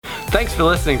Thanks for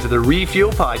listening to the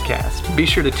Refuel Podcast. Be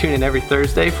sure to tune in every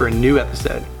Thursday for a new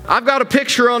episode. I've got a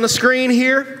picture on the screen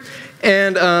here,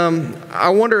 and I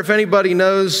wonder if anybody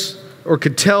knows or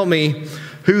could tell me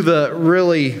who the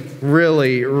really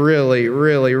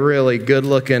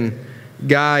good-looking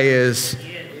guy is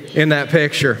in that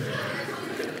picture.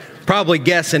 Probably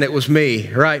guessing it was me,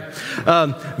 right?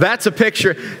 That's a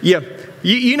picture. Yeah,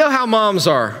 you know how moms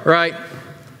are, right?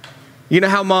 You know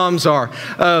how moms are.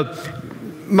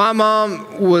 My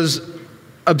mom was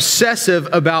obsessive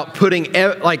about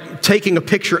taking a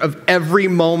picture of every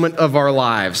moment of our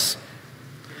lives.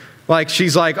 Like,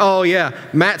 she's like, oh yeah,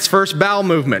 Matt's first bowel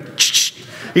movement.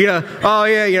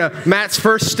 Matt's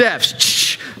first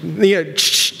steps.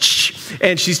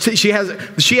 And she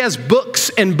has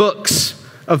books and books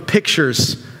of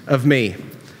pictures of me.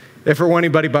 If it were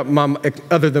anybody but mom,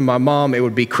 other than my mom, it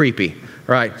would be creepy.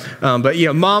 Right. But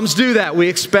moms do that. We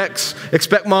expect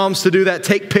moms to do that,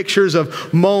 take pictures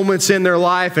of moments in their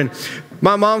life. And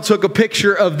my mom took a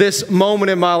picture of this moment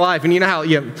in my life. And you know how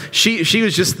she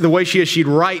was just the way she is, she'd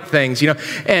write things,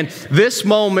 And this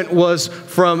moment was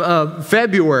from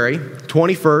February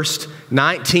 21st,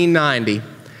 1990.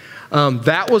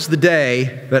 That was the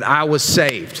day that I was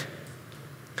saved.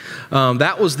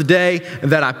 That was the day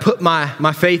that I put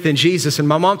my faith in Jesus, and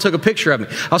my mom took a picture of me.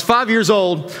 I was 5 years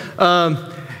old.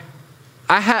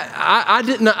 I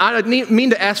didn't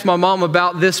mean to ask my mom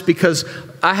about this because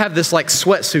I have this like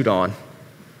sweatsuit on,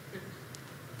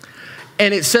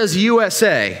 and it says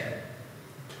USA,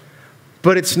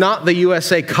 but it's not the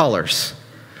USA colors.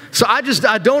 So I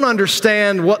don't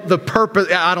understand what the purpose,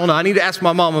 I don't know, I need to ask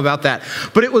my mom about that.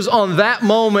 But it was on that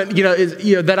moment,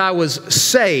 that I was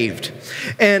saved.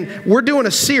 And we're doing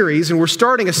a series, and we're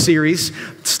starting a series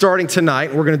starting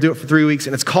tonight. We're going to do it for 3 weeks,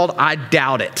 and it's called I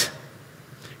Doubt It.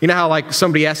 You know how like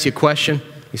somebody asks you a question?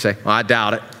 You say, well, I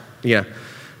doubt it.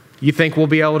 You think we'll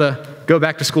be able to go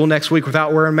back to school next week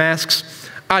without wearing masks?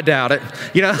 I doubt it.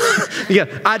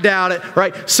 I doubt it,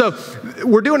 right? So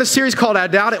we're doing a series called I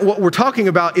Doubt It. What we're talking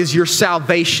about is your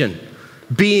salvation,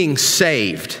 being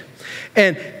saved.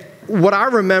 And what I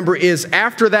remember is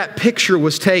after that picture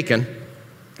was taken,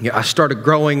 I started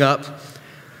growing up.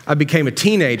 I became a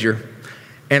teenager,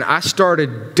 and I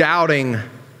started doubting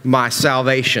my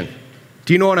salvation.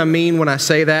 Do you know what I mean when I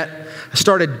say that? I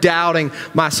started doubting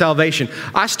my salvation.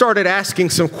 I started asking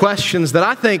some questions that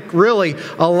I think really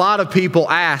a lot of people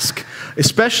ask,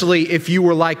 especially if you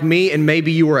were like me and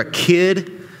maybe you were a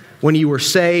kid when you were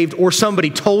saved, or somebody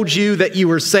told you that you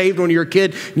were saved when you were a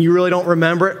kid and you really don't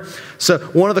remember it. So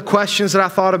one of the questions that I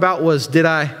thought about was, did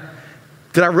I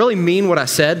really mean what I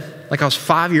said? Like, I was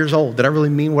 5 years old. Did I really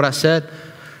mean what I said?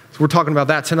 So we're talking about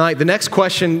that tonight. The next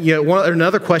question,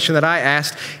 another question that I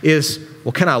asked is,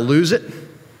 well, can I lose it?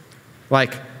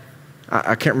 Like,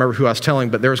 I can't remember who I was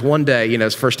telling, but there was one day,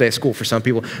 it's first day of school for some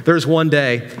people. There was one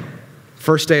day,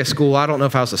 first day of school, I don't know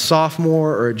if I was a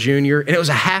sophomore or a junior, and it was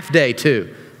a half day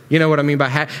too. You know what I mean by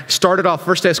half? Started off,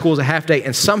 first day of school was a half day,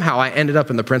 and somehow I ended up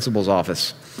in the principal's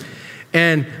office.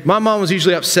 And my mom was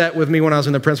usually upset with me when I was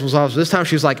in the principal's office. This time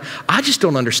she was like, I just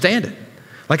don't understand it.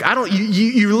 Like,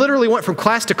 you literally went from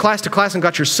class to class to class and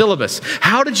got your syllabus.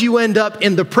 How did you end up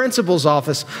in the principal's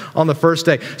office on the first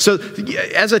day? So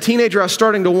as a teenager, I was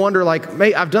starting to wonder, like,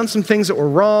 I've done some things that were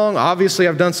wrong. Obviously,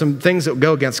 I've done some things that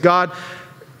go against God.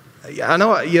 I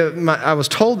know I was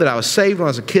told that I was saved when I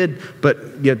was a kid, but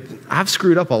I've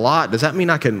screwed up a lot. Does that mean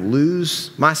I can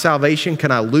lose my salvation? Can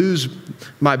I lose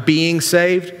my being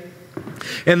saved?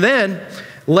 And then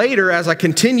later, as I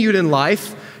continued in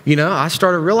life, I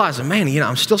started realizing, man,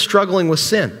 I'm still struggling with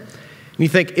sin. And you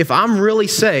think, if I'm really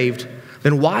saved,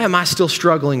 then why am I still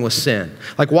struggling with sin?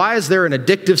 Like, why is there an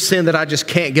addictive sin that I just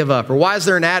can't give up? Or why is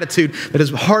there an attitude that as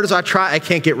hard as I try, I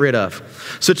can't get rid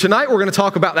of? So tonight we're going to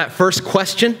talk about that first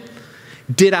question.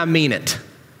 Did I mean it?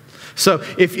 So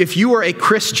if you were a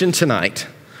Christian tonight,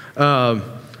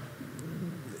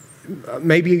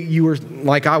 maybe you were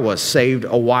like I was, saved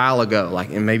a while ago,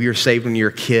 and maybe you're saved when you're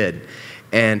a kid.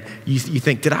 And you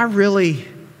think, did I really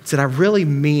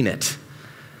mean it?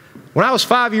 When I was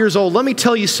 5 years old, let me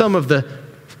tell you some of the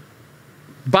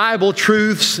Bible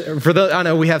truths. I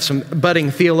know we have some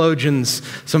budding theologians,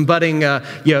 some budding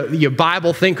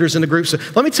Bible thinkers in the group. So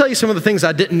let me tell you some of the things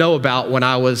I didn't know about when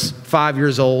I was 5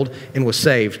 years old and was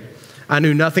saved. I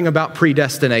knew nothing about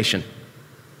predestination.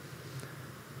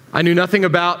 I knew nothing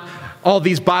about all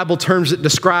these Bible terms that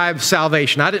describe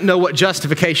salvation. I didn't know what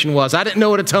justification was. I didn't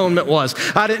know what atonement was.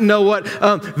 I didn't know what,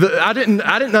 I didn't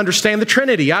understand the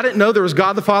Trinity. I didn't know there was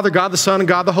God the Father, God the Son, and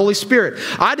God the Holy Spirit.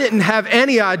 I didn't have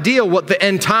any idea what the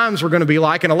end times were going to be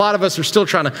like, and a lot of us are still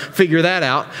trying to figure that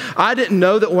out. I didn't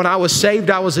know that when I was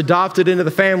saved, I was adopted into the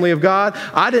family of God.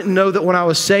 I didn't know that when I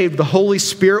was saved, the Holy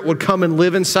Spirit would come and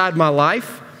live inside my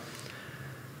life.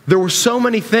 There were so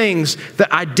many things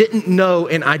that I didn't know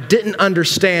and I didn't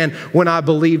understand when I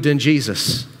believed in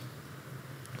Jesus.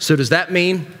 So does that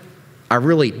mean I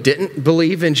really didn't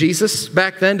believe in Jesus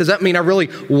back then? Does that mean I really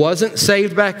wasn't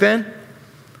saved back then?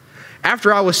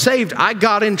 After I was saved, I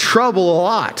got in trouble a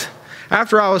lot.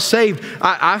 After I was saved,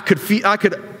 I could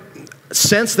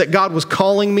sense that God was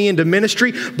calling me into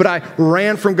ministry, but I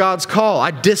ran from God's call.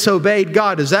 I disobeyed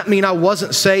God. Does that mean I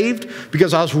wasn't saved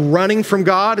because I was running from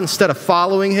God instead of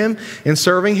following Him and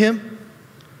serving Him?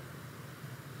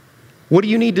 What do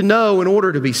you need to know in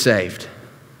order to be saved?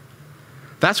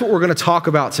 That's what we're going to talk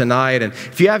about tonight. And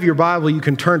if you have your Bible, you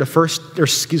can turn to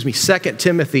 2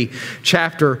 Timothy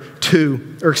chapter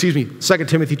 2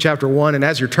 Timothy chapter 1. And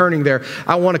as you're turning there,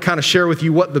 I want to kind of share with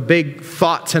you what the big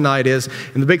thought tonight is.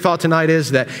 And the big thought tonight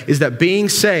is that being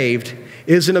saved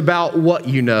isn't about what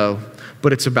you know,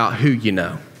 but it's about who you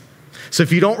know. So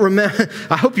if you don't remember,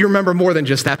 I hope you remember more than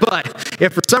just that. But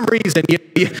if for some reason you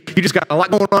just got a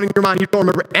lot going on in your mind, you don't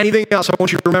remember anything else, I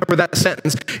want you to remember that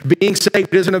sentence. Being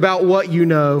saved isn't about what you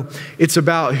know, it's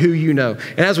about who you know.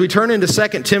 And as we turn into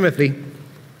 2 Timothy,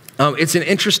 it's an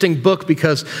interesting book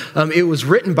because it was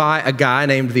written by a guy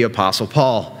named the Apostle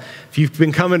Paul. If you've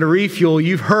been coming to Refuel,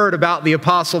 you've heard about the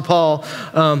Apostle Paul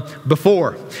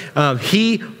before.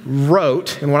 He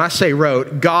wrote, and when I say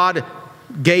wrote, God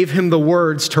gave him the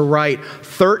words to write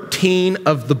 13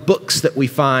 of the books that we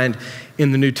find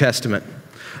in the New Testament.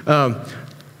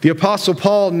 The Apostle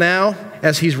Paul now,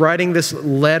 as he's writing this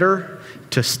letter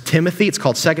to Timothy, it's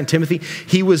called 2 Timothy,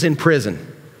 he was in prison.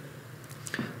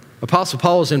 Apostle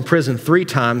Paul was in prison 3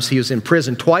 times. He was in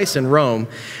prison twice in Rome.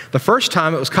 The first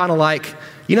time it was kind of like,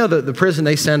 you know, the prison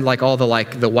they send like all the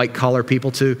white collar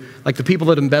people to, like the people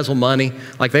that embezzle money,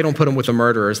 like they don't put them with the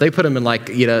murderers. They put them in like,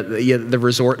 the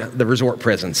resort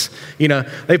prisons. You know,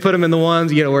 they put them in the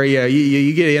ones, where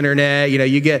you get internet,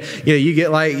 you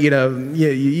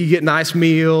get nice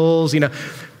meals,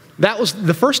 That was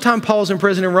the first time Paul was in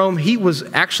prison in Rome. He was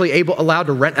actually allowed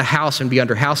to rent a house and be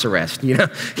under house arrest. He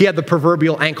had the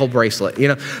proverbial ankle bracelet.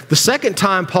 The second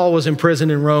time Paul was in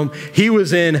prison in Rome, he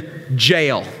was in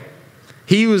jail.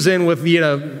 He was in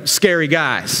with, scary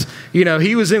guys.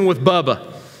 He was in with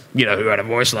Bubba, who had a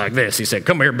voice like this. He said,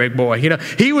 "Come here, big boy." He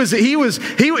was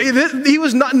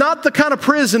not the kind of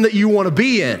prison that you want to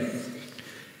be in.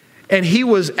 And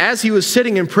as he was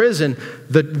sitting in prison,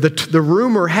 the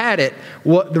rumor had it,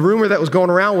 the rumor that was going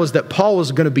around was that Paul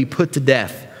was going to be put to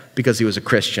death because he was a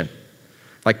Christian.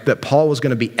 Like that Paul was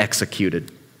going to be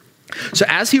executed. So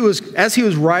as he was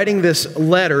writing this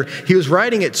letter, he was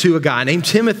writing it to a guy named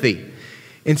Timothy.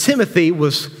 And Timothy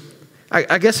was,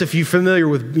 I guess if you're familiar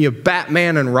with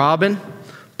Batman and Robin,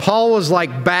 Paul was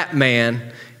like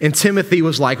Batman and Timothy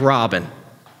was like Robin.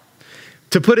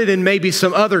 To put it in maybe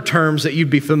some other terms that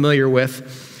you'd be familiar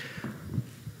with,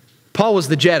 Paul was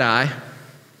the Jedi,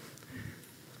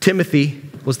 Timothy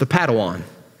was the Padawan,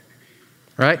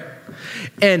 right?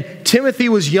 And Timothy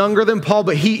was younger than Paul,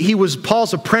 but he was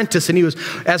Paul's apprentice, and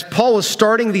as Paul was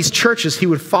starting these churches, he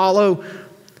would follow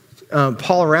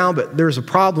Paul around, but there was a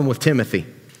problem with Timothy.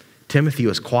 Timothy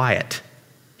was quiet.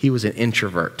 He was an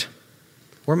introvert.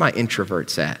 Where are my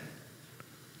introverts at?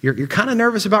 You're kind of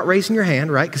nervous about raising your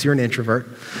hand, right? Because you're an introvert.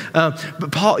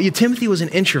 But Timothy was an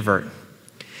introvert.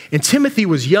 And Timothy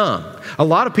was young. A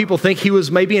lot of people think he was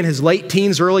maybe in his late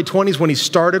teens, early 20s when he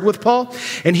started with Paul.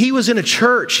 And he was in a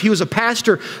church. He was a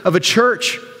pastor of a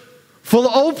church full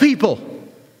of old people.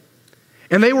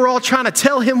 And they were all trying to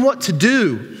tell him what to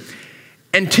do.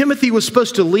 And Timothy was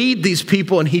supposed to lead these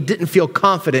people, and he didn't feel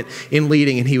confident in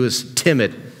leading, and he was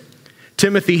timid.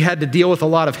 Timothy had to deal with a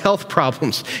lot of health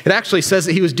problems. It actually says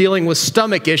that he was dealing with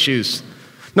stomach issues.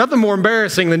 Nothing more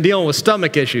embarrassing than dealing with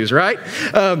stomach issues, right?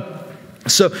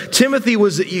 So Timothy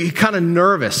was kind of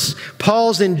nervous.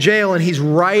 Paul's in jail and he's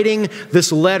writing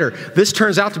this letter. This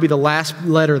turns out to be the last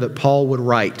letter that Paul would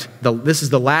write. This is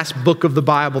the last book of the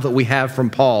Bible that we have from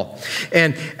Paul.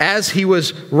 And as he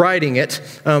was writing it,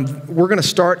 we're going to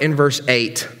start in verse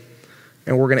 8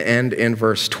 and we're going to end in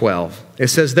verse 12. It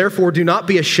says, therefore, do not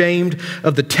be ashamed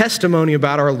of the testimony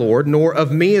about our Lord, nor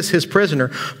of me as his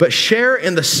prisoner, but share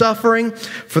in the suffering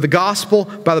for the gospel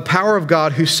by the power of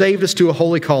God who saved us to a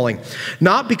holy calling,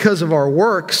 not because of our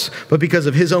works, but because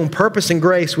of his own purpose and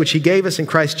grace, which he gave us in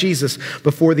Christ Jesus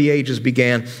before the ages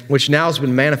began, which now has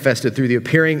been manifested through the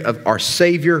appearing of our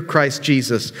Savior, Christ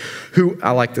Jesus, who, I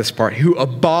like this part, who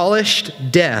abolished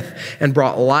death and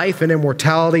brought life and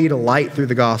immortality to light through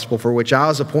the gospel, for which I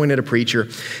was appointed a preacher,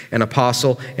 an apostle,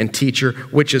 and teacher,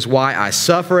 which is why I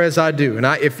suffer as I do. And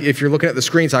if you're looking at the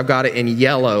screens, I've got it in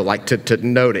yellow, like to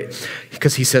note it.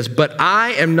 Because he says, but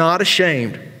I am not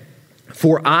ashamed,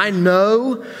 for I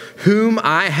know whom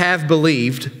I have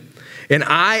believed, and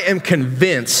I am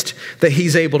convinced that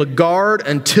he's able to guard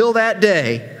until that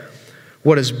day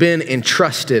what has been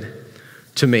entrusted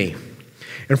to me.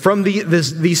 And from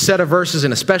these set of verses,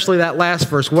 and especially that last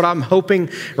verse, what I'm hoping,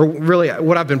 or really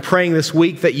what I've been praying this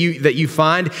week that you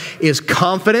find is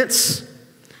confidence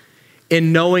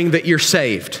in knowing that you're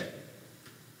saved.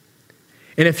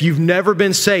 And if you've never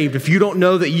been saved, if you don't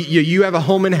know that you have a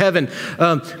home in heaven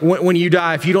when you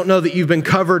die, if you don't know that you've been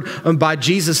covered by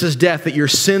Jesus' death, that your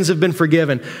sins have been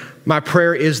forgiven, my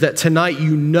prayer is that tonight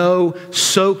you know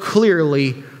so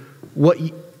clearly what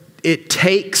it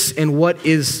takes and what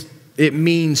it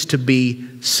means to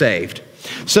be saved.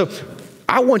 So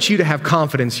I want you to have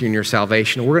confidence in your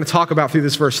salvation. We're going to talk about through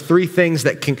this verse 3 things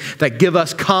that give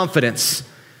us confidence,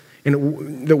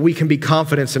 and that we can be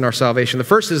confident in our salvation. The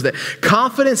first is that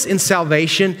confidence in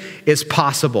salvation is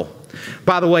possible.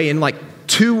 By the way, in like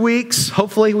 2 weeks,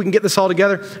 hopefully we can get this all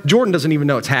together. Jordan doesn't even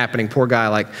know it's happening. Poor guy,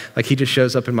 like he just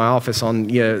shows up in my office on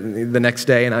the next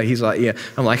day, and he's like,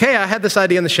 I'm like, hey, I had this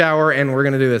idea in the shower, and we're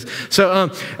going to do this. So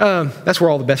that's where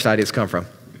all the best ideas come from.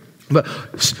 But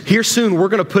here soon, we're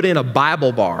going to put in a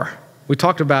Bible bar. We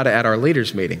talked about it at our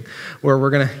leaders meeting, where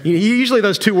we're going to, usually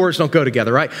those two words don't go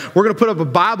together, right? We're going to put up a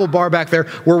Bible bar back there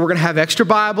where we're going to have extra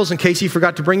Bibles in case you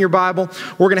forgot to bring your Bible.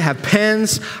 We're going to have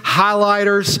pens,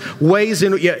 highlighters,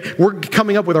 we're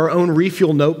coming up with our own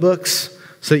refuel notebooks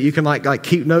so that you can like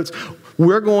keep notes.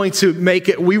 We're going to make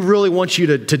it, we really want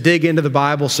you to dig into the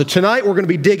Bible. So tonight we're going to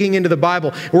be digging into the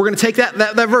Bible. We're going to take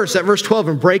that verse 12,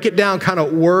 and break it down kind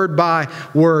of word by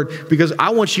word, because I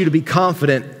want you to be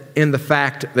confident in the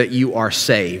fact that you are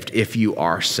saved, if you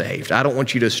are saved. I don't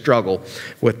want you to struggle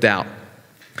with doubt.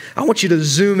 I want you to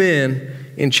zoom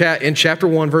in chapter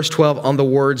 1, verse 12, on the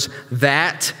words,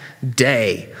 that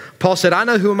day. Paul said, I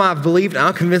know whom I've believed, and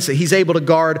I'm convinced that he's able to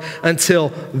guard until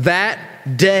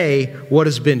that day what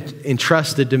has been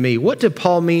entrusted to me. What did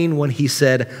Paul mean when he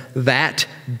said that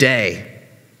day?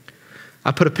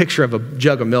 I put a picture of a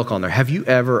jug of milk on there. Have you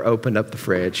ever opened up the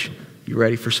fridge? You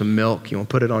ready for some milk? You want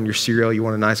to put it on your cereal? You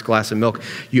want a nice glass of milk?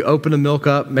 You open the milk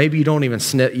up. Maybe you don't even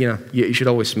sniff. You should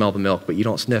always smell the milk, but you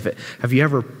don't sniff it. Have you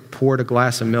ever poured a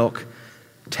glass of milk,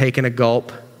 taken a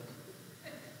gulp,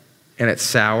 and it's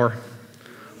sour?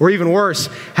 Or even worse,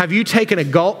 have you taken a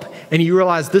gulp and you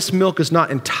realize this milk is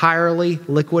not entirely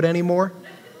liquid anymore?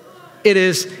 It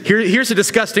is, here's a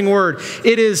disgusting word.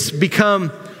 It has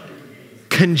become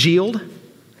congealed.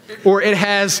 Or it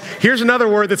has, here's another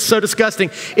word that's so disgusting.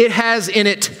 It has in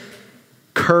it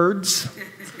curds.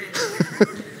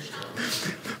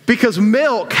 Because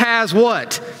milk has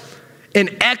what?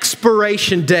 An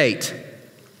expiration date.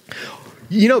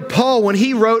 Paul, when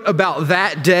he wrote about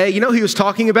that day, who he was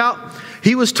talking about?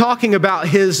 He was talking about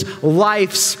his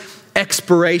life's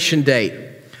expiration date.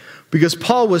 Because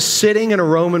Paul was sitting in a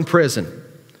Roman prison.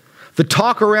 The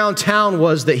talk around town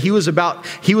was that he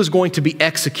was going to be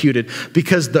executed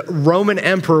because the Roman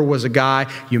emperor was a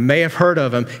guy, you may have heard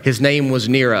of him, his name was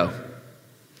Nero,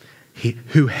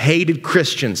 who hated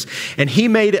Christians. And he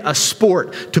made it a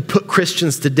sport to put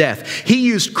Christians to death. He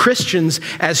used Christians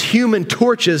as human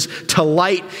torches to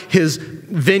light his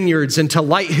vineyards and to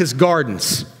light his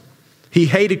gardens. He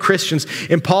hated Christians,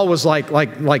 and Paul was like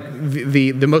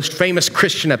the most famous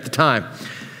Christian at the time.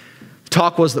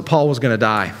 Talk was that Paul was going to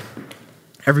die.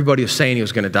 Everybody was saying he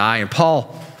was going to die, and Paul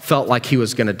felt like he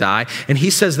was going to die. And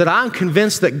he says that I'm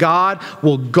convinced that God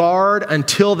will guard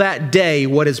until that day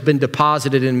what has been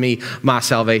deposited in me, my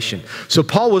salvation. So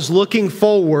Paul was looking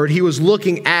forward. He was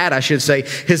looking at, I should say,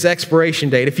 his expiration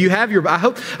date. If you have I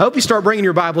hope you start bringing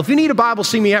your Bible. If you need a Bible,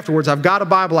 see me afterwards. I've got a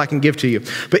Bible I can give to you.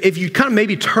 But if you kind of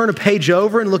maybe turn a page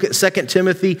over and look at 2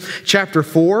 Timothy chapter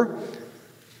 4,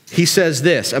 he says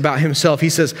this about himself. He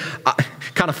says,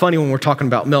 kind of funny when we're talking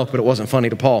about milk, but it wasn't funny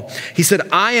to Paul. He said,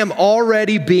 I am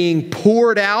already being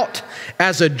poured out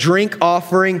as a drink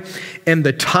offering, and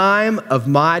the time of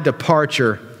my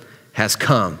departure has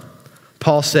come.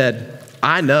 Paul said,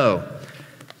 I know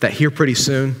that here pretty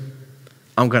soon,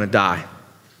 I'm going to die.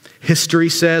 History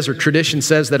says, or tradition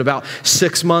says, that about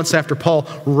 6 months after Paul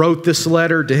wrote this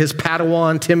letter to his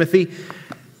Padawan, Timothy,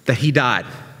 that he died.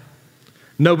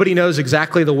 Nobody knows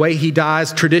exactly the way he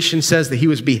dies. Tradition says that he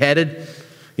was beheaded.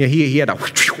 He had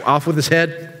off with his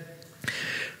head.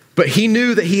 But he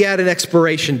knew that he had an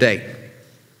expiration date.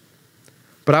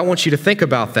 But I want you to think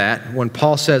about that when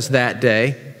Paul says that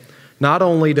day. Not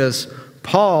only does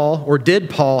Paul, or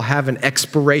did Paul, have an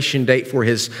expiration date for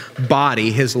his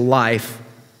body, his life,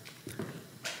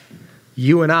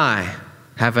 you and I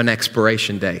have an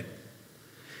expiration date.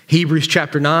 Hebrews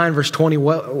chapter 9, verse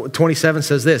 27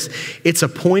 says this: it's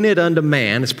appointed unto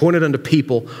man, it's appointed unto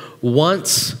people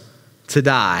once to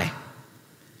die.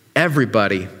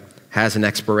 Everybody has an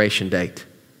expiration date.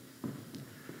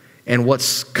 And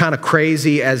what's kind of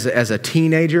crazy as a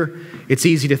teenager, it's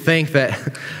easy to think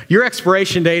that your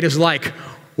expiration date is like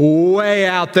way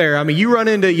out there. I mean, you run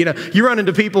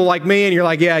into people like me, and you're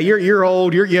like, yeah, you're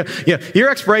old. Your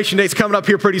expiration date's coming up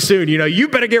here pretty soon. You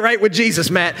better get right with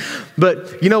Jesus, Matt.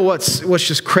 But you know what's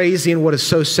just crazy and what is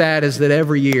so sad is that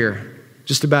every year,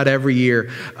 just about every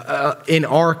year, in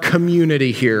our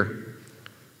community here,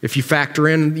 if you factor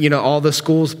in, all the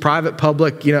schools, private,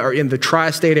 public, or in the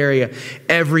tri-state area,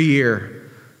 every year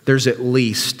there's at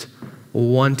least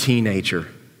one teenager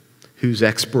whose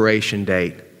expiration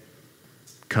date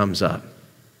comes up.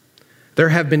 There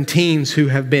have been teens who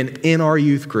have been in our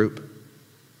youth group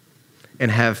and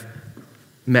have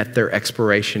met their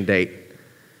expiration date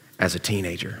as a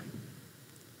teenager.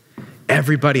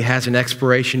 Everybody has an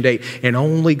expiration date, and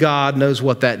only God knows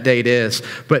what that date is.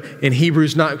 But in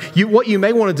Hebrews 9, what you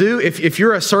may want to do, if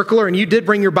you're a circler and you did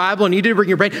bring your Bible and you did bring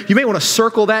your brain, you may want to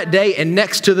circle that day, and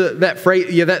next to that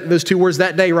phrase, those two words,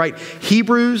 that day, write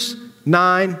Hebrews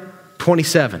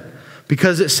 9:27.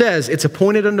 Because it says, it's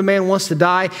appointed unto man once to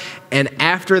die, and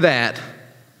after that,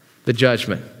 the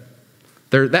judgment.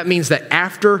 That means that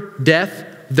after death,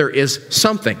 there is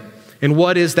something. And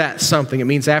what is that something? It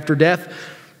means after death,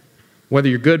 whether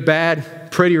you're good,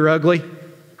 bad, pretty, or ugly,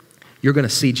 you're going to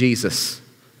see Jesus.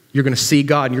 You're going to see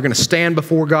God, and you're going to stand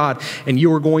before God, and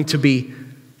you are going to be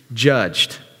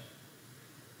judged.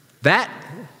 That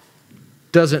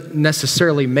doesn't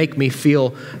necessarily make me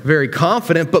feel very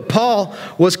confident, but Paul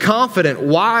was confident.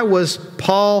 Why was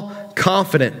Paul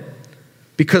confident?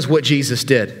 Because what Jesus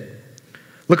did.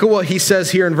 Look at what he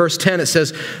says here in verse 10. It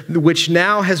says, which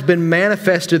now has been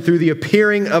manifested through the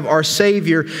appearing of our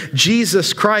Savior,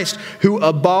 Jesus Christ, who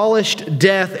abolished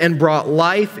death and brought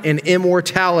life and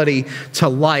immortality to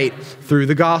light through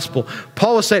the gospel.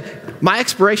 Paul was saying, my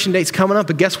expiration date's coming up,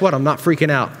 but guess what? I'm not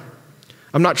freaking out.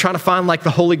 I'm not trying to find like the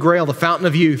Holy Grail, the fountain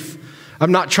of youth.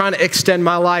 I'm not trying to extend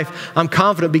my life. I'm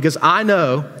confident because I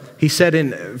know, he said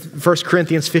in 1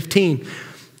 Corinthians 15,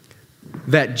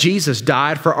 that Jesus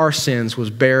died for our sins, was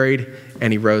buried,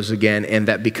 and he rose again. And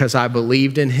that because I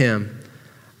believed in him,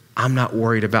 I'm not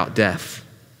worried about death.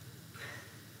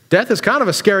 Death is kind of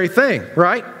a scary thing,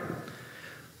 right?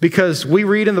 Because we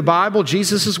read in the Bible,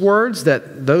 Jesus' words,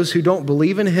 that those who don't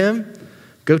believe in him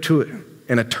go to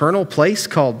an eternal place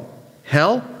called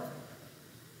hell,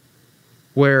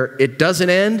 where it doesn't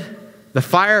end. The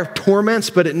fire torments,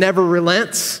 but it never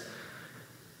relents.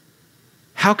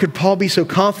 How could Paul be so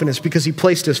confident? It's because he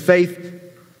placed his faith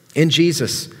in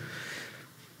Jesus.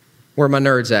 Where are my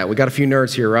nerds at? We got a few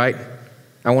nerds here, right?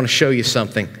 I want to show you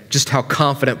something, just how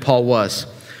confident Paul was.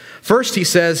 First, he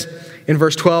says in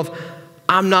verse 12,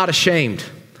 I'm not ashamed.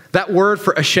 That word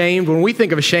for ashamed, when we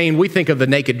think of ashamed, we think of the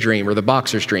naked dream or the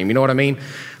boxer's dream. You know what I mean?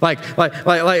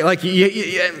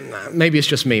 Maybe it's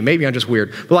just me. Maybe I'm just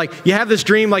weird. But like you have this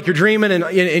dream, like you're dreaming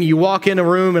and you walk in a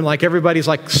room and like everybody's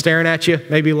like staring at you,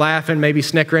 maybe laughing, maybe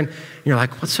snickering. And you're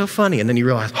like, what's so funny? And then you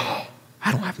realize, oh,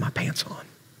 I don't have my pants on.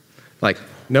 Like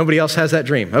nobody else has that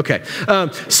dream. Okay.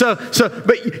 When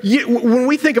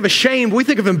we think of ashamed, we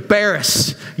think of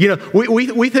embarrassed.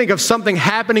 We think of something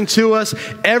happening to us,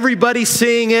 everybody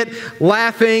seeing it,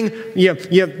 laughing,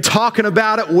 talking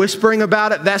about it, whispering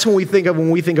about it. That's what we think of when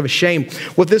we think of ashamed.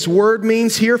 What this word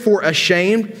means here for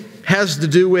ashamed has to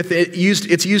do with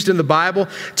it's used in the Bible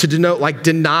to denote like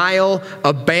denial,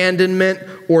 abandonment,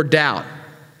 or doubt.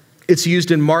 It's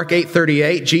used in Mark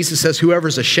 8:38. Jesus says,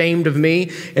 whoever's ashamed of me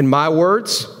and my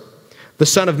words, the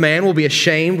Son of Man will be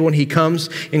ashamed when he comes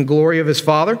in glory of his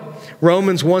Father.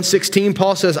 Romans 1:16,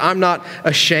 Paul says, I'm not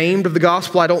ashamed of the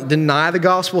gospel. I don't deny the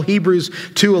gospel. Hebrews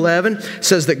 2:11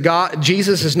 says that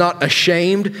Jesus is not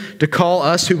ashamed to call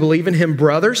us who believe in him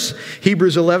brothers.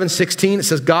 Hebrews 11:16, it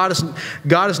says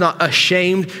God is not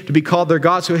ashamed to be called their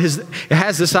God. So it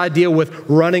has this idea with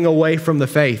running away from the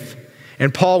faith.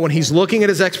 And Paul, when he's looking at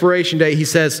his expiration date, he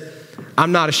says,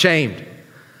 I'm not ashamed.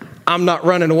 I'm not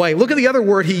running away. Look at the other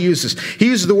word he uses. He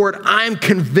uses the word, I'm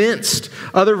convinced.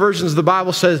 Other versions of the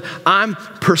Bible says, I'm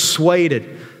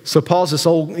persuaded. So Paul's this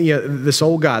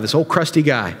old guy, this old crusty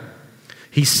guy.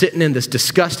 He's sitting in this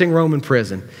disgusting Roman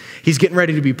prison. He's getting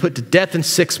ready to be put to death in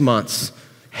 6 months,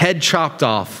 head chopped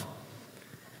off,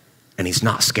 and he's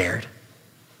not scared.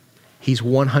 He's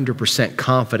 100%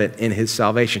 confident in his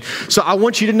salvation. So I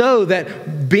want you to know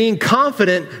that being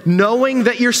confident, knowing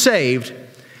that you're saved,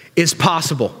 is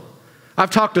possible. I've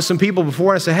talked to some people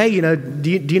before and I say, hey, do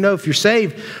you know if you're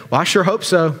saved? Well, I sure hope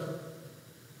so.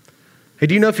 Hey,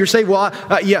 do you know if you're saved? Well,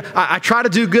 I try to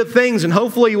do good things, and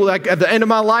hopefully, like at the end of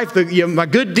my life, my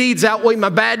good deeds outweigh my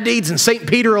bad deeds, and St.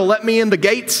 Peter will let me in the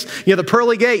gates, the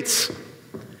pearly gates.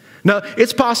 No,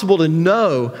 it's possible to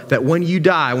know that when you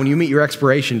die, when you meet your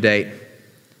expiration date,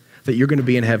 that you're going to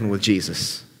be in heaven with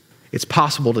Jesus. It's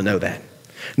possible to know that.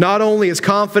 Not only is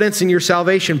confidence in your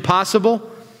salvation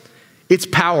possible, it's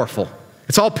powerful.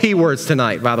 It's all P words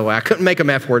tonight, by the way. I couldn't make them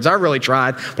F words. I really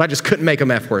tried, but I just couldn't make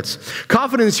them F words.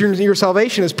 Confidence in your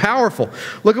salvation is powerful.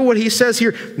 Look at what he says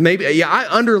here. I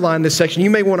underlined this section. You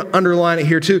may want to underline it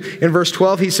here too. In verse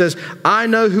 12, he says, I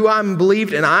know who I'm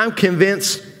believed, and I'm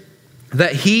convinced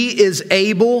that he is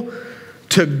able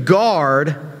to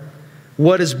guard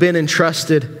what has been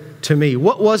entrusted to me.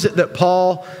 What was it that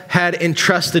Paul had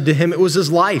entrusted to him? It was his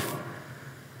life.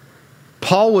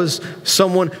 Paul was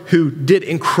someone who did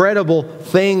incredible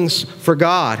things for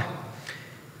God.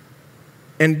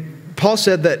 And Paul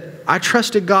said that I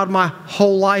trusted God my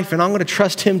whole life, and I'm going to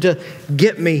trust him to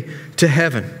get me to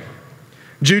heaven.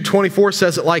 Jude 24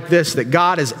 says it like this, that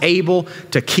God is able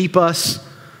to keep us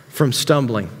from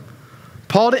stumbling.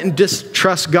 Paul didn't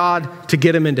distrust God to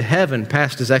get him into heaven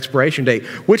past his expiration date,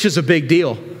 which is a big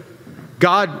deal.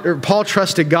 Paul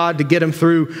trusted God to get him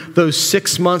through those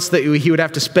 6 months that he would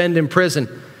have to spend in prison,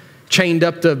 chained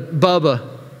up to Bubba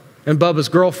and Bubba's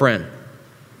girlfriend.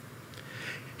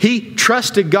 He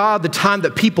trusted God the time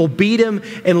that people beat him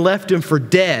and left him for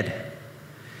dead.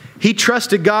 He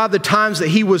trusted God the times that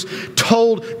he was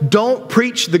told, don't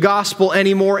preach the gospel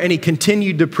anymore, and he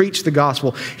continued to preach the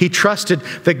gospel. He trusted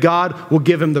that God will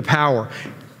give him the power.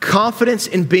 Confidence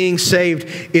in being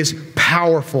saved is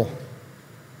powerful.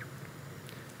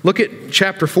 Look at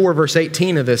chapter 4, verse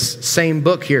 18 of this same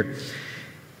book here.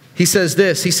 He says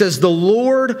this, he says, the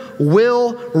Lord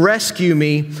will rescue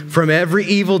me from every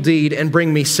evil deed and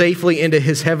bring me safely into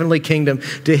his heavenly kingdom.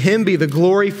 To him be the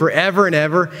glory forever and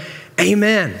ever.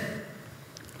 Amen.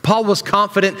 Paul was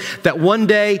confident that one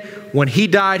day when he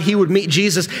died, he would meet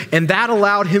Jesus, and that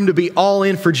allowed him to be all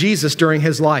in for Jesus during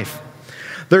his life.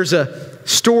 There's a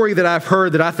story that I've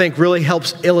heard that I think really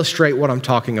helps illustrate what I'm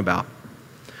talking about.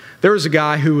 There was a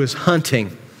guy who was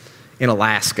hunting in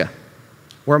Alaska.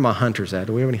 Where are my hunters at?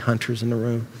 Do we have any hunters in the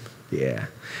room? Yeah.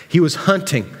 He was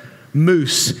hunting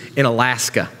moose in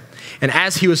Alaska. And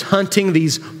as he was hunting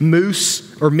these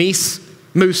moose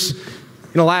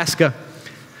in Alaska,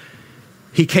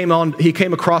 he came up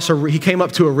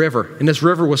to a river, and this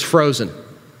river was frozen.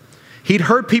 He'd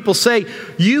heard people say,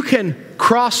 you can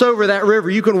cross over that river.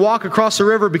 You can walk across the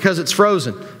river because it's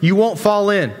frozen. You won't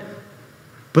fall in.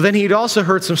 But then he'd also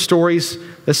heard some stories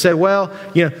that said, well,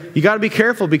 you got to be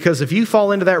careful because if you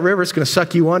fall into that river, it's going to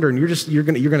suck you under and you're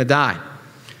going to die.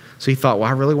 So he thought, well,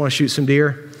 I really want to shoot some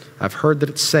deer. I've heard that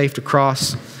it's safe to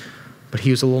cross. But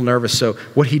he was a little nervous. So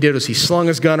what he did was he slung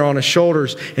his gun on his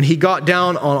shoulders and he got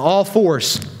down on all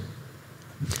fours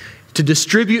to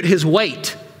distribute his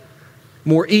weight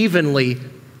more evenly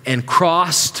and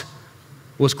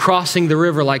was crossing the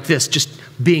river like this, just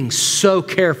being so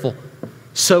carefully.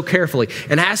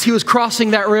 And as he was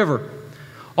crossing that river,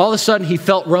 all of a sudden he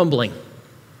felt rumbling.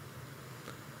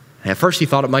 And at first he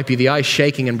thought it might be the ice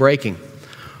shaking and breaking.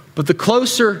 But the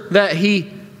closer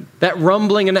that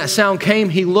rumbling and that sound came,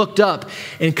 he looked up,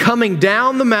 and coming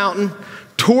down the mountain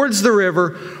towards the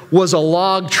river was a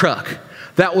log truck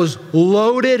that was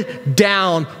loaded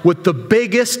down with the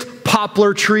biggest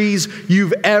poplar trees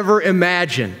you've ever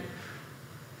imagined.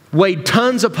 Weighed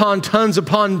tons upon tons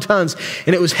upon tons,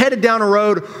 and it was headed down a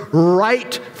road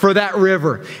right for that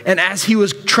river. And as he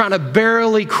was trying to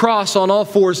barely cross on all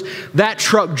fours, that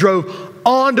truck drove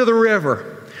onto the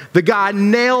river. The guy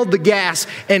nailed the gas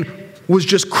and was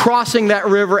just crossing that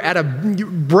river at a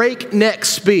breakneck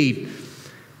speed.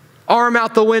 Arm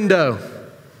out the window,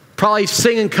 probably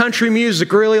singing country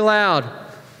music really loud.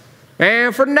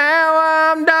 And for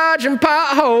now I'm dodging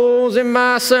potholes in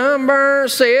my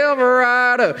sunburned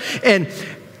Silverado. And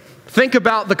think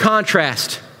about the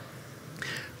contrast.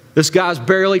 This guy's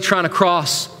barely trying to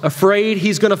cross, afraid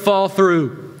he's going to fall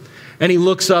through. And he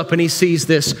looks up and he sees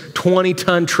this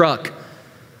 20-ton truck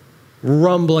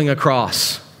rumbling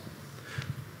across.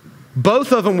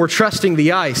 Both of them were trusting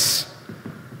the ice.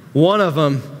 One of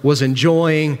them was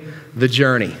enjoying the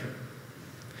journey.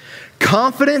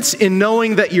 Confidence in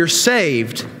knowing that you're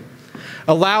saved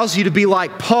allows you to be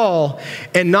like Paul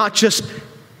and not just,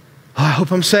 I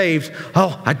hope I'm saved.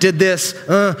 Oh, I did this.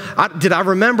 Did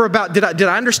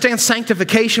I understand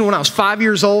sanctification when I was 5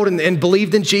 years old and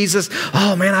believed in Jesus?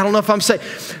 Oh man, I don't know if I'm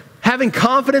saved. Having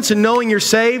confidence in knowing you're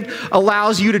saved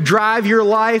allows you to drive your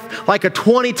life like a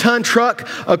 20-ton truck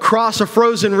across a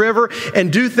frozen river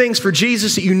and do things for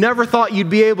Jesus that you never thought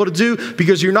you'd be able to do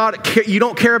because you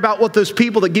don't care about what those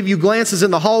people that give you glances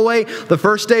in the hallway the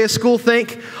first day of school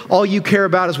think. All you care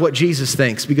about is what Jesus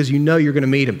thinks because you know you're going to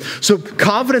meet him. So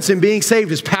confidence in being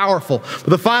saved is powerful.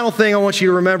 But the final thing I want you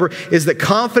to remember is that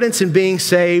confidence in being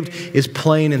saved is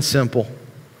plain and simple.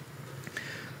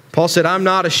 Paul said, I'm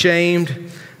not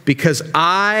ashamed because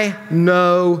I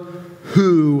know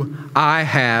who I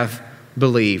have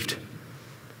believed.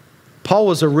 Paul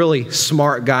was a really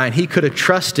smart guy, and he could have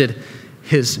trusted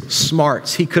his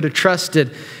smarts. He could have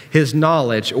trusted his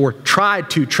knowledge or tried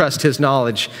to trust his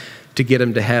knowledge to get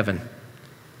him to heaven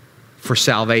for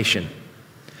salvation.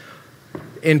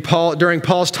 During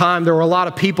Paul's time, there were a lot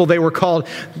of people, they were called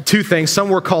two things. Some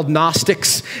were called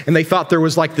Gnostics, and they thought there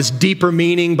was like this deeper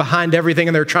meaning behind everything,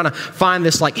 and they were trying to find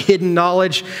this like hidden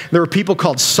knowledge. There were people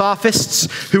called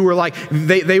Sophists who were like,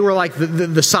 they were like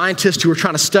the scientists who were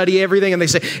trying to study everything, and they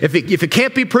say, if it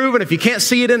can't be proven, if you can't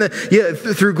see it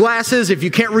through glasses, if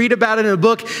you can't read about it in a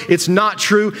book, it's not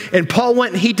true. And Paul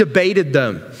went and he debated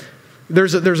them.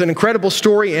 There's an incredible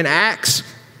story in Acts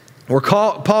where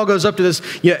Paul goes up to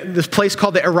this place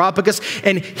called the Areopagus,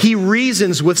 and he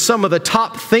reasons with some of the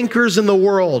top thinkers in the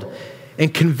world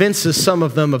and convinces some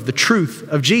of them of the truth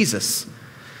of Jesus.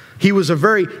 He was a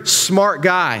very smart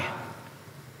guy.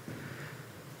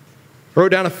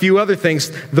 Wrote down a few other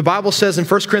things. The Bible says in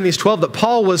 1 Corinthians 12 that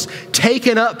Paul was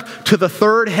taken up to the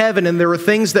third heaven, and there were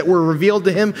things that were revealed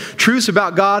to him, truths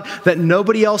about God that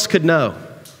nobody else could know.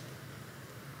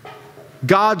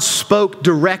 God spoke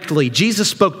directly. Jesus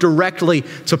spoke directly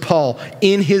to Paul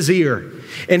in his ear.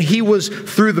 And he was,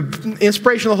 through the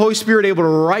inspiration of the Holy Spirit, able to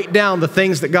write down the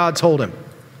things that God told him.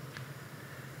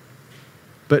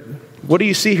 But what do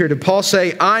you see here? Did Paul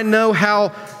say, I know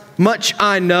how much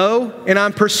I know, and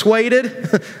I'm persuaded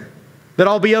that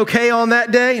I'll be okay on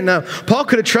that day? No. Paul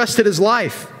could have trusted his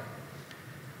life.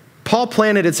 Paul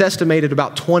planted, it's estimated,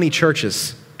 about 20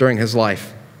 churches during his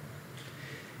life.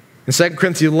 In 2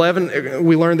 Corinthians 11,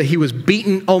 we learned that he was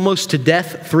beaten almost to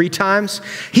death 3 times.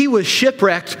 He was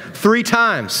shipwrecked 3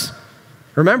 times.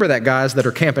 Remember that, guys that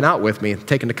are camping out with me,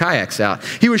 taking the kayaks out.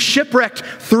 He was shipwrecked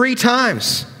 3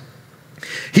 times.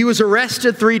 He was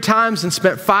arrested 3 times and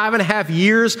spent 5.5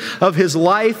 years of his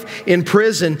life in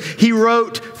prison. He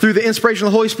wrote, through the inspiration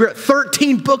of the Holy Spirit,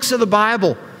 13 books of the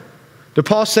Bible. Did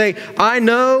Paul say, I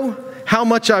know how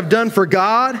much I've done for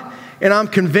God, and I'm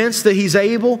convinced that he's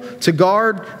able to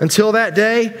guard until that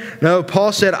day? No,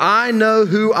 Paul said, I know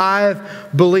who I've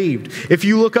believed. If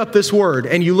you look up this word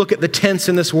and you look at the tense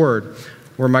in this word,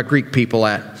 where are my Greek people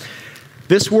at?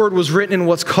 This word was written in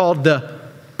what's called the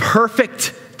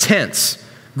perfect tense.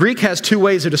 Greek has 2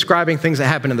 ways of describing things that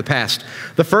happened in the past.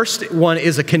 The first one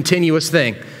is a continuous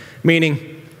thing,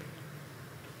 meaning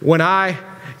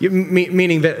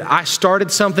meaning that I started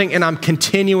something and I'm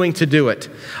continuing to do it.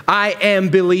 I am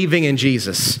believing in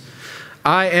Jesus.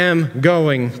 I am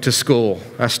going to school.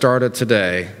 I started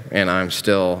today and I'm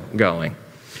still going.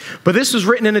 But this was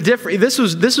written in this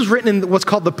was written in what's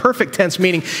called the perfect tense,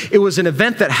 meaning it was an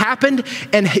event that happened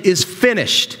and is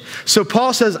finished. So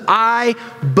Paul says, I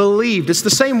believed. It's the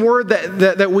same word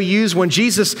that we use when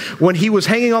Jesus, when he was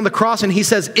hanging on the cross, and he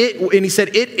says it, and he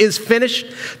said, it is finished,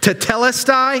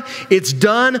 tetelestai, it's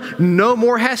done, no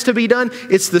more has to be done.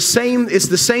 It's the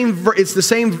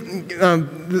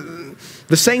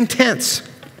same tense.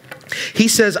 He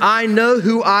says, I know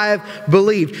who I've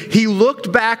believed. He looked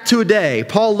back to a day.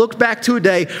 Paul looked back to a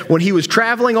day when he was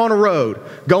traveling on a road,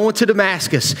 going to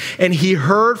Damascus, and he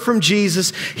heard from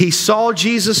Jesus. He saw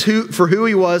Jesus for who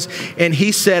he was, and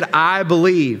he said, I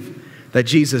believe that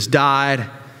Jesus died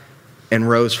and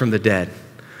rose from the dead.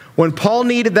 When Paul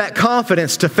needed that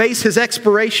confidence to face his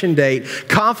expiration date,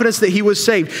 confidence that he was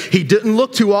saved, he didn't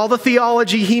look to all the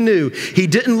theology he knew. He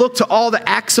didn't look to all the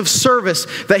acts of service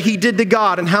that he did to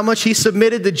God and how much he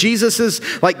submitted to Jesus's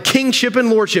kingship and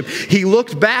lordship. He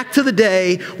looked back to the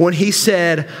day when he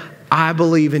said, I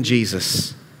believe in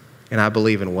Jesus and I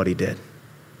believe in what he did.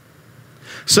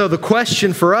 So the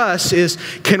question for us is,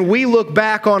 can we look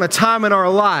back on a time in our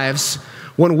lives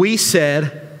when you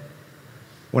said,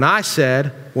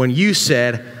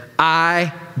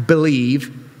 I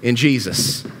believe in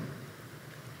Jesus?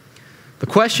 The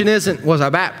question isn't, was I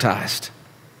baptized?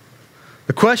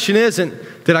 The question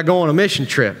isn't, did I go on a mission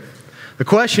trip? The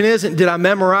question isn't, did I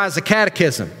memorize the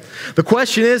catechism? The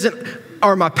question isn't,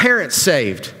 are my parents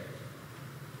saved?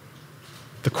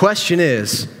 The question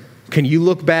is, can you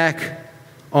look back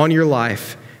on your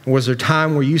life, and was there a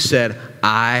time where you said,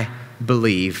 I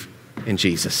believe in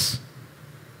Jesus?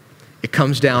 It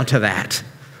comes down to that.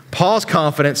 Paul's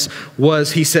confidence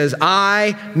was, he says,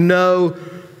 I know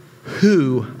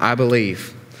who I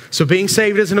believe. So being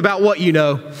saved isn't about what you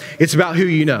know, it's about who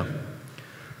you know.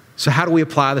 So how do we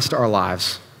apply this to our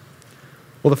lives?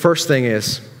 Well, the first thing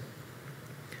is,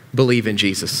 believe in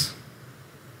Jesus.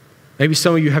 Maybe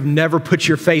some of you have never put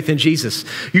your faith in Jesus.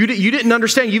 You didn't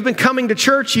understand. You've been coming to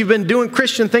church. You've been doing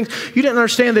Christian things. You didn't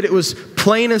understand that it was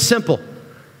plain and simple,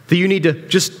 that you need to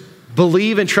just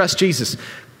believe and trust Jesus.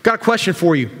 Got a question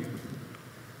for you.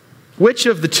 Which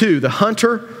of the two, the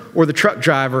hunter or the truck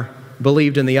driver,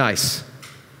 believed in the ice?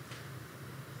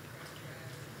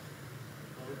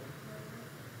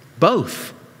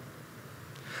 Both.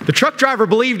 The truck driver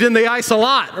believed in the ice a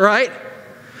lot, right?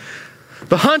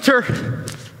 The hunter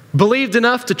believed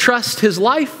enough to trust his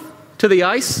life to the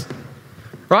ice,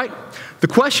 right? The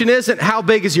question isn't how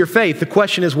big is your faith. The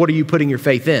question is, what are you putting your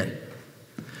faith in?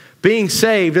 Being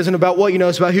saved isn't about what you know,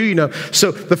 it's about who you know.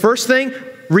 So the first thing,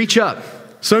 reach up.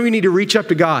 Some of you need to reach up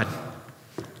to God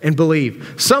and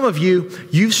believe. Some of you,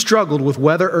 you've struggled with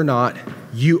whether or not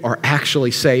you are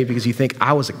actually saved because you think,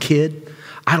 I was a kid.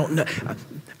 I don't know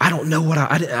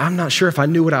I'm not sure if I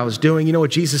knew what I was doing. You know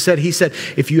what Jesus said? He said,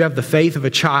 if you have the faith of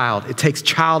a child, it takes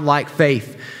childlike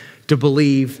faith to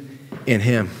believe in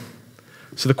him.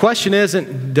 So the question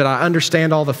isn't, did I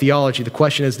understand all the theology? The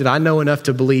question is, did I know enough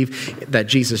to believe that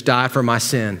Jesus died for my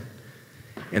sin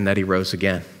and that he rose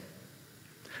again?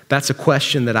 That's a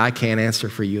question that I can't answer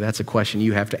for you. That's a question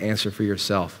you have to answer for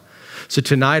yourself. So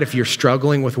tonight, if you're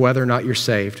struggling with whether or not you're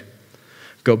saved,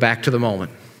 go back to the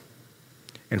moment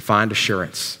and find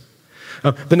assurance.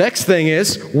 The next thing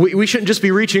is, we shouldn't just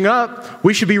be reaching up,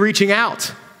 we should be reaching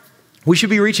out. We should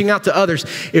be reaching out to others.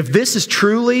 If this is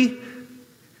truly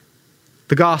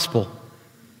the gospel,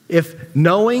 if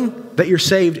knowing that you're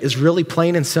saved is really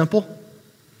plain and simple,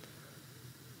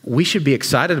 we should be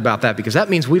excited about that, because that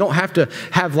means we don't have to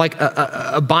have like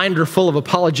a binder full of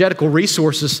apologetical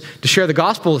resources to share the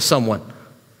gospel with someone.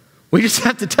 We just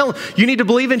have to tell them, you need to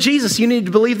believe in Jesus. You need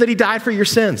to believe that he died for your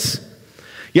sins.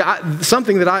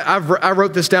 Something that I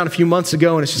wrote this down a few months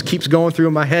ago, and it just keeps going through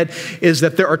in my head, is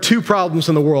that there are two problems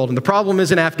in the world. And the problem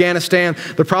isn't Afghanistan.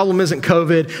 The problem isn't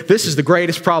COVID. This is the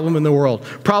greatest problem in the world.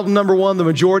 Problem number one, the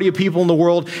majority of people in the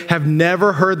world have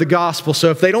never heard the gospel. So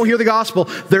if they don't hear the gospel,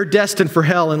 they're destined for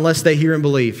hell unless they hear and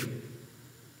believe.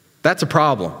 That's a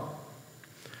problem.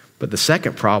 But the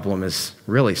second problem is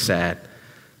really sad.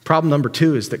 Problem number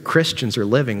two is that Christians are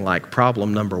living like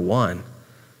problem number one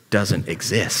doesn't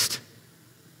exist.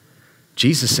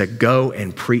 Jesus said, go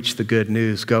and preach the good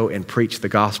news. Go and preach the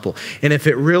gospel. And if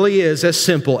it really is as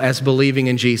simple as believing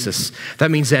in Jesus,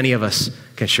 that means any of us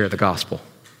can share the gospel.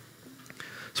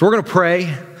 So we're going to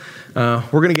pray. We're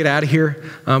going to get out of here.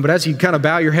 But as you kind of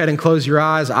bow your head and close your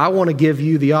eyes, I want to give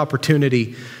you the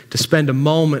opportunity to spend a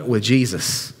moment with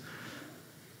Jesus.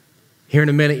 Here in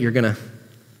a minute, you're going to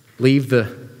leave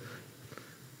the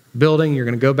building. You're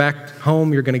going to go back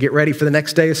home. You're going to get ready for the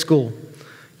next day of school.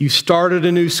 You started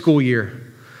a new school year,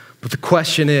 but the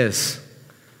question is,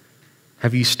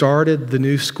 have you started the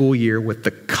new school year with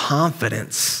the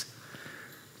confidence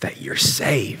that you're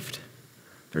saved?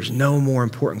 There's no more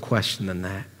important question than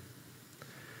that.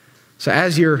 So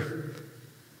as you're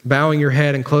bowing your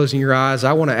head and closing your eyes,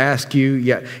 I want to ask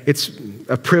you, it's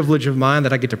a privilege of mine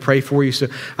that I get to pray for you. So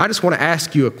I just want to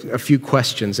ask you a few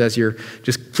questions as you're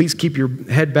just, please keep your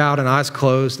head bowed and eyes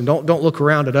closed, and don't look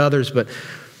around at others, but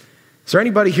is there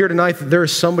anybody here tonight that there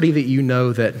is somebody that you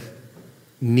know that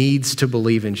needs to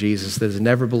believe in Jesus, that has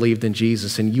never believed in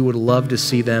Jesus, and you would love to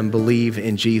see them believe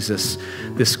in Jesus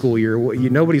this school year?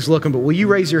 Nobody's looking, but will you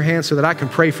raise your hand so that I can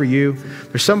pray for you?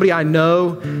 There's somebody I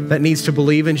know that needs to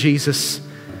believe in Jesus.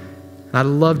 I'd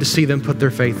love to see them put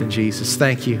their faith in Jesus.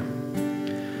 Thank you.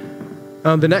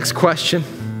 The next question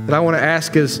that I want to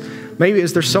ask is, maybe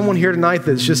is there someone here tonight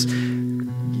that's just,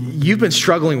 you've been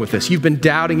struggling with this. You've been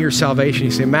doubting your salvation. You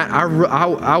say, Matt,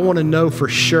 I want to know for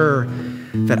sure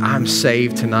that I'm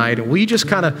saved tonight. And will you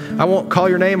just I won't call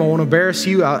your name. I won't embarrass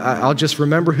you. I'll just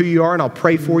remember who you are, and I'll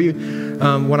pray for you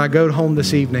when I go home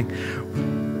this evening.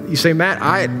 You say, Matt,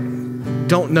 I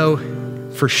don't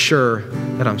know for sure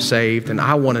that I'm saved, and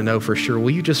I want to know for sure. Will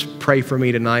you just pray for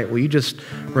me tonight? Will you just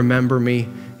remember me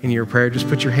in your prayer? Just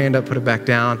put your hand up, put it back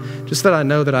down, just that I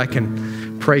know that I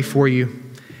can pray for you.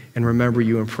 and remember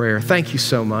you in prayer. Thank you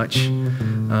so much.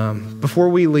 Before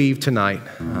we leave tonight,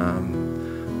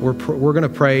 we're going to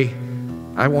pray.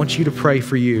 I want you to pray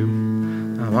for you.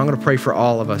 I'm going to pray for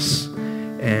all of us.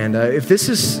 And if this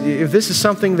is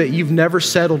something that you've never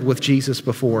settled with Jesus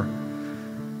before,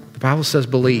 the Bible says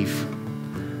believe.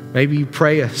 Maybe you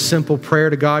pray a simple prayer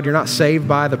to God. You're not saved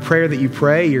by the prayer that you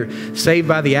pray. You're saved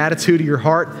by the attitude of your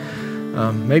heart.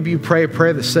 Maybe you pray a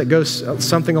prayer that goes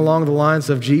something along the lines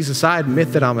of, Jesus, I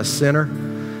admit that I'm a sinner.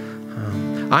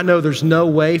 I know there's no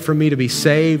way for me to be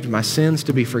saved, my sins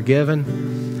to be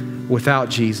forgiven without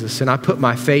Jesus. And I put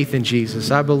my faith in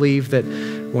Jesus. I believe that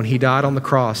when he died on the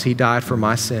cross, he died for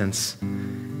my sins.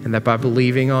 And that by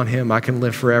believing on him, I can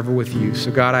live forever with you. So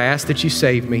God, I ask that you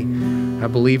save me. I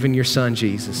believe in your son,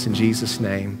 Jesus. In Jesus'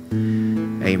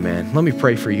 name, amen. Let me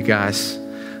pray for you guys.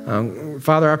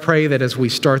 Father, I pray that as we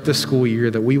start this school year,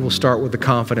 that we will start with the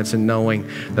confidence in knowing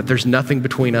that there's nothing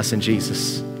between us and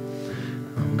Jesus.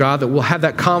 God, that we'll have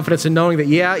that confidence in knowing that,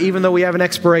 yeah, even though we have an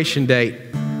expiration date,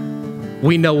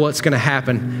 we know what's going to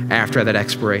happen after that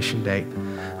expiration date.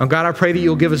 God, I pray that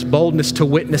you'll give us boldness to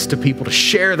witness to people, to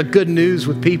share the good news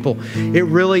with people. It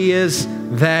really is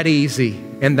that easy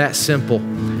and that simple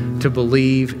to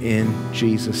believe in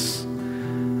Jesus.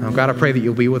 God, I pray that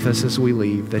you'll be with us as we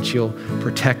leave, that you'll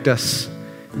protect us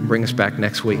and bring us back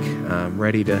next week,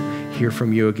 ready to hear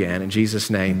from you again. In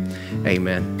Jesus' name,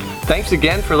 amen. Thanks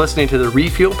again for listening to the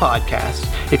Refuel Podcast.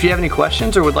 If you have any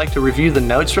questions or would like to review the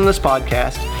notes from this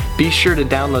podcast, be sure to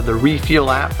download the Refuel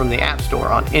app from the App Store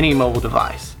on any mobile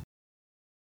device.